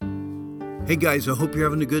Hey guys, I hope you're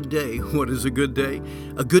having a good day. What is a good day?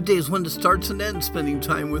 A good day is one that starts and ends spending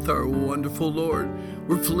time with our wonderful Lord.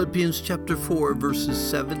 We're Philippians chapter 4, verses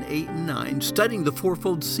 7, 8, and 9, studying the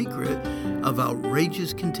fourfold secret of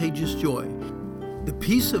outrageous, contagious joy. The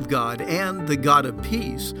peace of God and the God of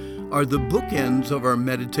peace are the bookends of our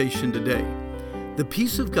meditation today. The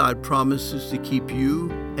peace of God promises to keep you,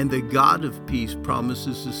 and the God of peace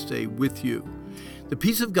promises to stay with you. The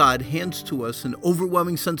peace of God hands to us an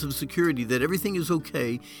overwhelming sense of security that everything is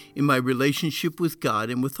okay in my relationship with God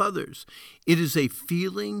and with others. It is a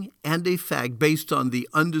feeling and a fact based on the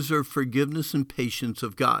undeserved forgiveness and patience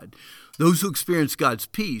of God. Those who experience God's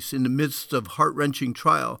peace in the midst of heart-wrenching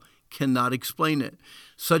trial cannot explain it.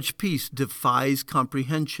 Such peace defies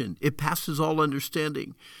comprehension. It passes all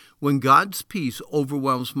understanding. When God's peace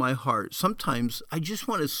overwhelms my heart, sometimes I just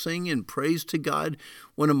want to sing and praise to God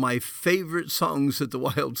one of my favorite songs at the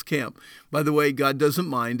Wilds camp. By the way, God doesn't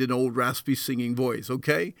mind an old raspy singing voice,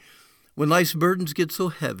 okay? When life's burdens get so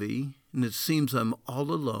heavy and it seems I'm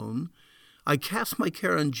all alone, I cast my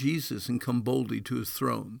care on Jesus and come boldly to his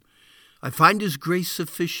throne. I find his grace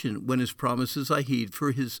sufficient when his promises I heed,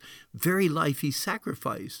 for his very life he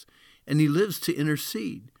sacrificed, and he lives to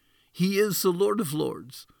intercede. He is the Lord of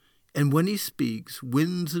Lords. And when he speaks,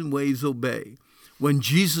 winds and waves obey. When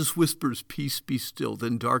Jesus whispers, peace be still,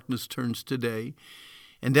 then darkness turns to day.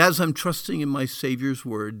 And as I'm trusting in my Savior's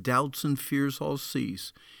word, doubts and fears all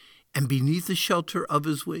cease. And beneath the shelter of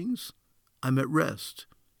his wings, I'm at rest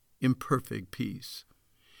in perfect peace.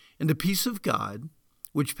 And the peace of God,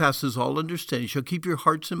 which passes all understanding, shall keep your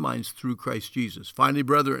hearts and minds through Christ Jesus. Finally,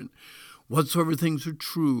 brethren, whatsoever things are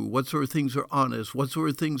true, whatsoever things are honest,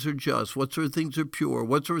 whatsoever things are just, whatsoever things are pure,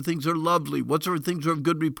 whatsoever things are lovely, whatsoever things are of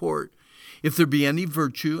good report, if there be any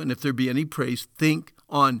virtue and if there be any praise, think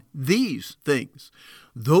on these things.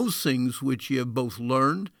 Those things which ye have both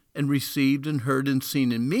learned and received and heard and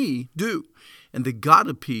seen in me, do, and the God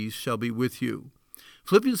of peace shall be with you.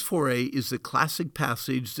 Philippians 4a is the classic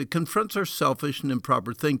passage that confronts our selfish and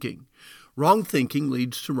improper thinking. Wrong thinking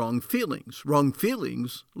leads to wrong feelings. Wrong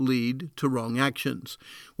feelings lead to wrong actions.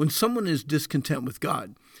 When someone is discontent with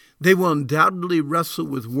God, they will undoubtedly wrestle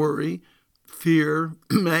with worry, fear,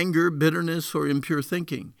 anger, bitterness, or impure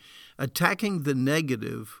thinking. Attacking the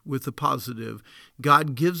negative with the positive,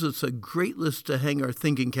 God gives us a great list to hang our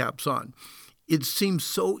thinking caps on. It seems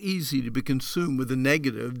so easy to be consumed with the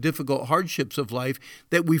negative, difficult hardships of life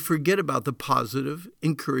that we forget about the positive,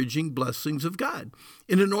 encouraging blessings of God.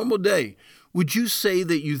 In a normal day, would you say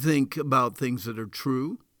that you think about things that are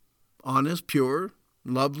true, honest, pure,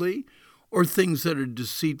 lovely, or things that are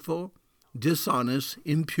deceitful, dishonest,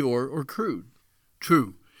 impure, or crude?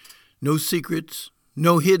 True. No secrets,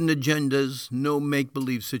 no hidden agendas, no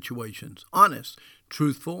make-believe situations. Honest,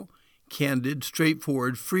 truthful, candid,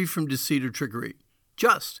 straightforward, free from deceit or trickery.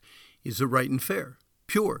 Just is the right and fair.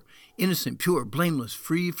 Pure, innocent, pure, blameless,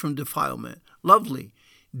 free from defilement. Lovely,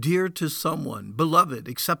 dear to someone, beloved,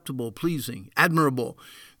 acceptable, pleasing, admirable,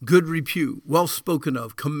 good repute, well spoken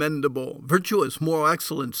of, commendable, virtuous, moral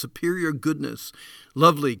excellence, superior goodness,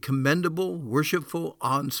 lovely, commendable, worshipful,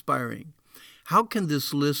 awe-inspiring. How can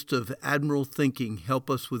this list of admirable thinking help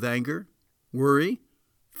us with anger, worry,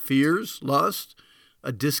 fears, lust,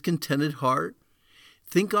 a discontented heart?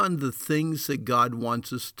 Think on the things that God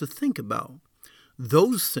wants us to think about.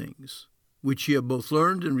 Those things which ye have both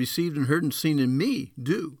learned and received and heard and seen in me,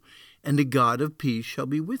 do, and the God of peace shall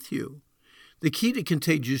be with you. The key to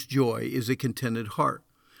contagious joy is a contented heart.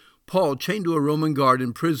 Paul, chained to a Roman guard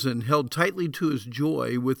in prison, held tightly to his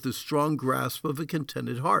joy with the strong grasp of a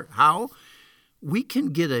contented heart. How? We can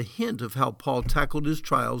get a hint of how Paul tackled his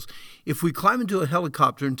trials if we climb into a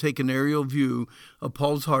helicopter and take an aerial view of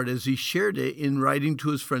Paul's heart as he shared it in writing to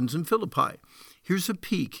his friends in Philippi. Here's a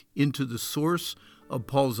peek into the source of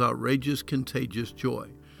Paul's outrageous, contagious joy.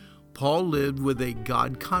 Paul lived with a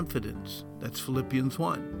God confidence. That's Philippians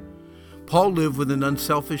 1. Paul lived with an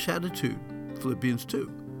unselfish attitude. Philippians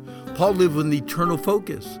 2. Paul lived with an eternal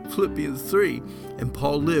focus. Philippians 3. And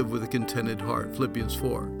Paul lived with a contented heart. Philippians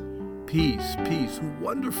 4. Peace, peace,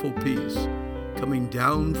 wonderful peace, coming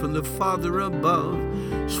down from the Father above,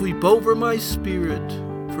 sweep over my spirit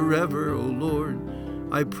forever, O Lord.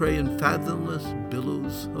 I pray in fathomless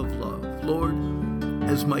billows of love. Lord,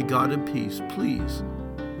 as my God of peace, please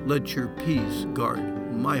let your peace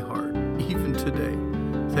guard my heart, even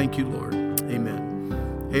today. Thank you, Lord.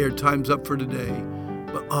 Amen. Hey, our time's up for today,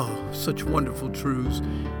 but such wonderful truths.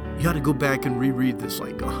 You got to go back and reread this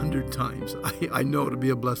like 100 times. I know it'll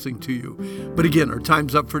be a blessing to you. But again, our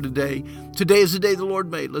time's up for today. Today is the day the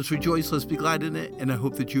Lord made. Let's rejoice. Let's be glad in it. And I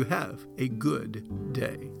hope that you have a good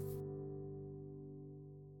day.